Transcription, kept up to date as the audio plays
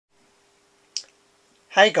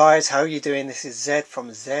Hey guys, how are you doing? This is Zed from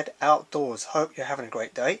Zedoutdoors. Hope you're having a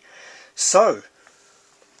great day. So,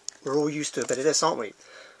 we're all used to a bit of this, aren't we?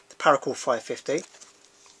 The Paracord 550.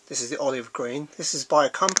 This is the olive green. This is by a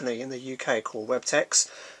company in the UK called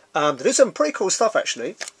Webtex. They do some pretty cool stuff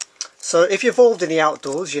actually. So if you're involved in the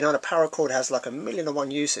outdoors, you know the Paracord has like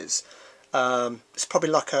 1,000,001 uses. It's probably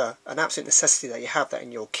like an absolute necessity that you have that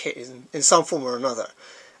in your kit in some form or another.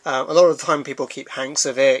 A lot of the time people keep hanks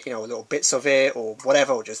of it, you know, little bits of it or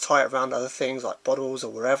whatever, or just tie it around other things like bottles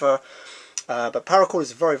or wherever. But Paracord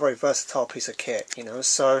is a very, very versatile piece of kit, you know.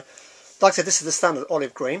 So, like I said, this is the standard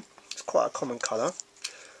olive green. It's quite a common colour.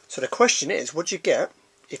 So the question is, what do you get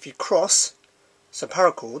if you cross some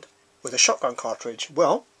Paracord with a shotgun cartridge?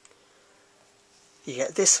 Well, you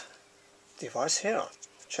get this device here.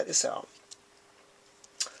 Check this out.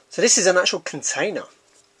 So this is an actual container.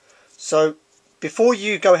 So before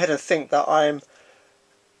you go ahead and think that I'm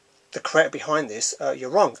the creator behind this, you're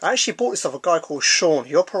wrong. I actually bought this off a guy called Sean.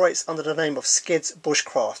 He operates under the name of Skid's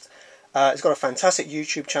Bushcraft. He's got a fantastic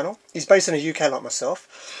YouTube channel. He's based in the UK like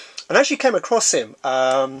myself. And I actually came across him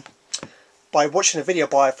by watching a video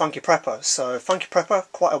by Funky Prepper. So Funky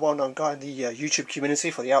Prepper, quite a well-known guy in the YouTube community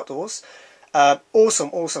for the outdoors. Awesome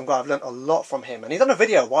guy. I've learned a lot from him. And he done a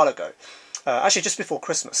video a while ago, actually just before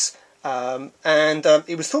Christmas.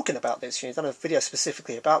 He was talking about this. He's done a video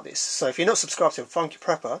specifically about this. So if you're not subscribed to Funky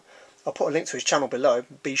Prepper, I'll put a link to his channel below.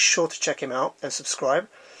 Be sure to check him out and subscribe.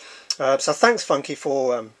 So thanks Funky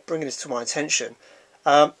for bringing this to my attention.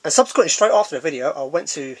 And subsequently, straight after the video, I went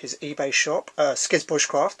to his eBay shop, Skid's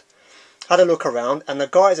Bushcraft, had a look around, and the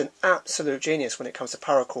guy is an absolute genius when it comes to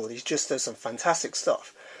paracord. He just does some fantastic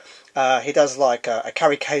stuff. He does like a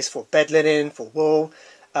carry case for bed linen, for wool,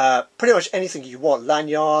 pretty much anything you want,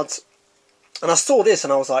 lanyards. And I saw this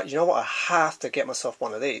and I was like, you know what, I have to get myself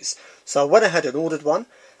one of these. So I went ahead and ordered one,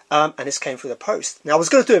 and this came through the post. Now I was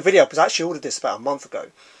going to do a video because I actually ordered this about a month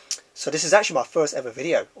ago. So this is actually my first ever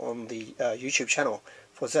video on the YouTube channel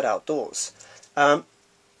for Zedoutdoors.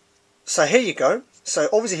 So here you go. So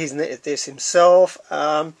obviously he's knitted this himself.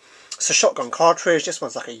 It's a shotgun cartridge. This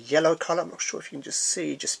one's like a yellow colour. I'm not sure if you can just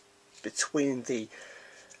see just between the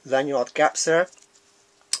lanyard gaps there.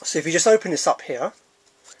 So if you just open this up here,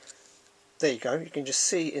 there you go, you can just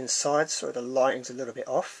see inside, so the lighting's a little bit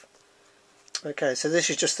off. Okay, so this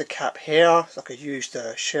is just the cap here. It's like a used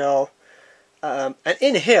shell. And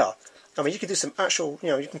in here, I mean, you can do some actual, you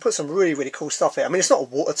know, you can put some really cool stuff here. I mean, it's not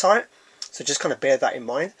watertight, so just kind of bear that in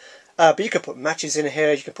mind. But you can put matches in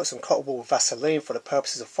here, you can put some cotton wool Vaseline for the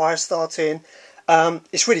purposes of fire starting.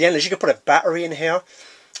 It's really endless. You can put a battery in here.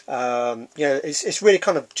 You know, it's really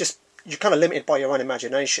kind of just, you're kind of limited by your own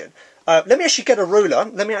imagination. Let me actually get a ruler.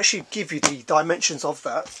 Let me actually give you the dimensions of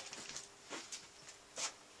that.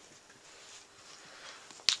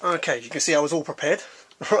 Okay, you can see I was all prepared.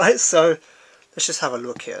 Right, so let's just have a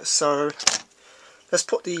look here. So let's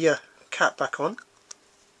put the cap back on.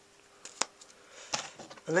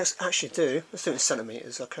 And let's actually let's do it in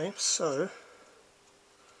centimetres, okay? So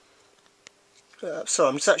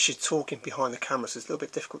I'm just actually talking behind the camera, so it's a little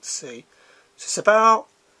bit difficult to see. So it's about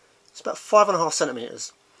 5.5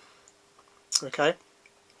 centimetres. Okay,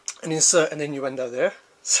 and insert an innuendo there.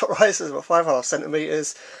 So right, so it's about 5.5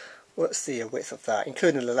 centimetres. What's the width of that,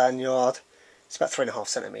 including the lanyard? It's about 3.5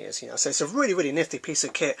 centimetres. You know, so it's a really nifty piece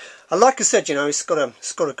of kit. And like I said, you know, it's got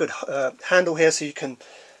a good handle here, so you can,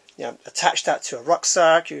 you know, attach that to a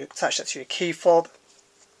rucksack. You attach that to your key fob,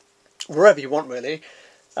 wherever you want really.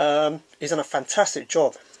 He's done a fantastic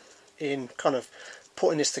job in kind of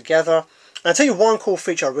putting this together. And I'll tell you one cool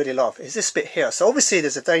feature I really love is this bit here. So obviously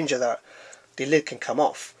there's a danger that the lid can come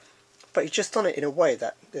off, but he's just done it in a way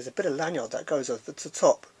that there's a bit of lanyard that goes over the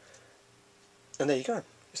top, and there you go,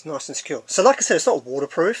 it's nice and secure. So like I said, it's not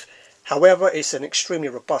waterproof, however it's an extremely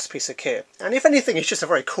robust piece of kit, and if anything it's just a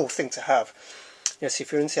very cool thing to have. You know, so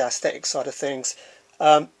if you're into the aesthetic side of things.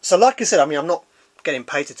 So like I said, I mean, I'm not getting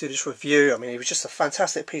paid to do this review. I mean, it was just a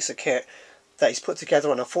fantastic piece of kit that he's put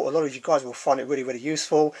together, and I thought a lot of you guys will find it really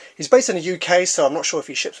useful. He's based in the UK, so I'm not sure if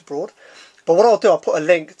he ships abroad. But what I'll do, I'll put a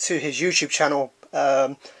link to his YouTube channel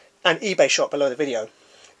and eBay shop below the video.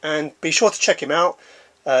 And be sure to check him out.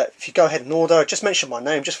 If you go ahead and order, just mention my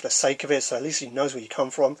name just for the sake of it, so at least he knows where you come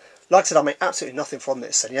from. Like I said, I make absolutely nothing from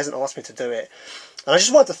this, and he hasn't asked me to do it. And I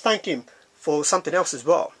just wanted to thank him for something else as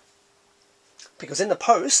well. Because in the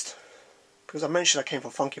post, because I mentioned I came from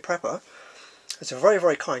Funky Prepper, it's a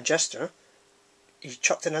very kind gesture. He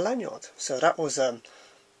chucked in a lanyard. So that was, I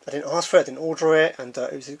didn't ask for it, I didn't order it, and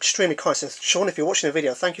it was extremely kind. So Sean, if you're watching the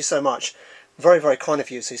video, thank you so much. Very kind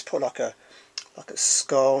of you. So he's put like a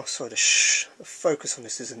skull. Sorry, the focus on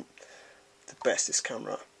this isn't the best, this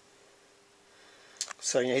camera.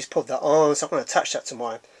 So he's put that on, so I'm going to attach that to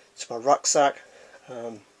my rucksack.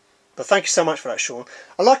 But thank you so much for that, Sean.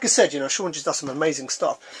 And like I said, Sean just does some amazing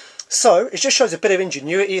stuff. So it just shows a bit of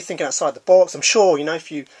ingenuity, thinking outside the box. I'm sure,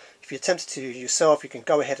 if you attempt to yourself, you can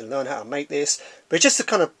go ahead and learn how to make this. But just to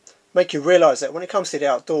kind of make you realise that when it comes to the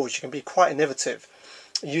outdoors, you can be quite innovative,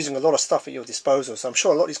 using a lot of stuff at your disposal. So I'm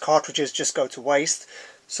sure a lot of these cartridges just go to waste.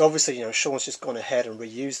 So obviously, Sean's just gone ahead and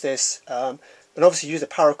reused this. And obviously use the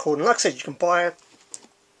paracord. And like I said, you can buy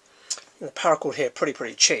the paracord here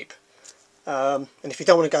pretty cheap. And if you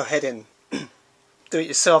don't want to go ahead and do it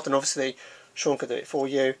yourself, then obviously Sean could do it for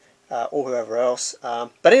you, or whoever else.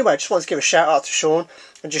 But anyway, I just wanted to give a shout out to Sean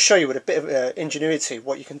and just show you with a bit of ingenuity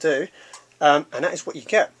what you can do. And that is what you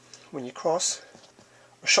get when you cross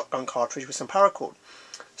a shotgun cartridge with some paracord.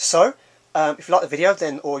 So if you like the video,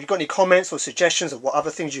 or you've got any comments or suggestions of what other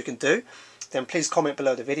things you can do, then please comment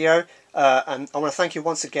below the video. And I want to thank you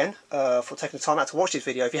once again for taking the time out to watch this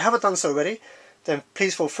video. If you haven't done so already, then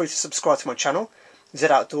please feel free to subscribe to my channel,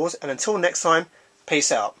 Zedoutdoors. And until next time,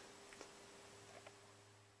 peace out.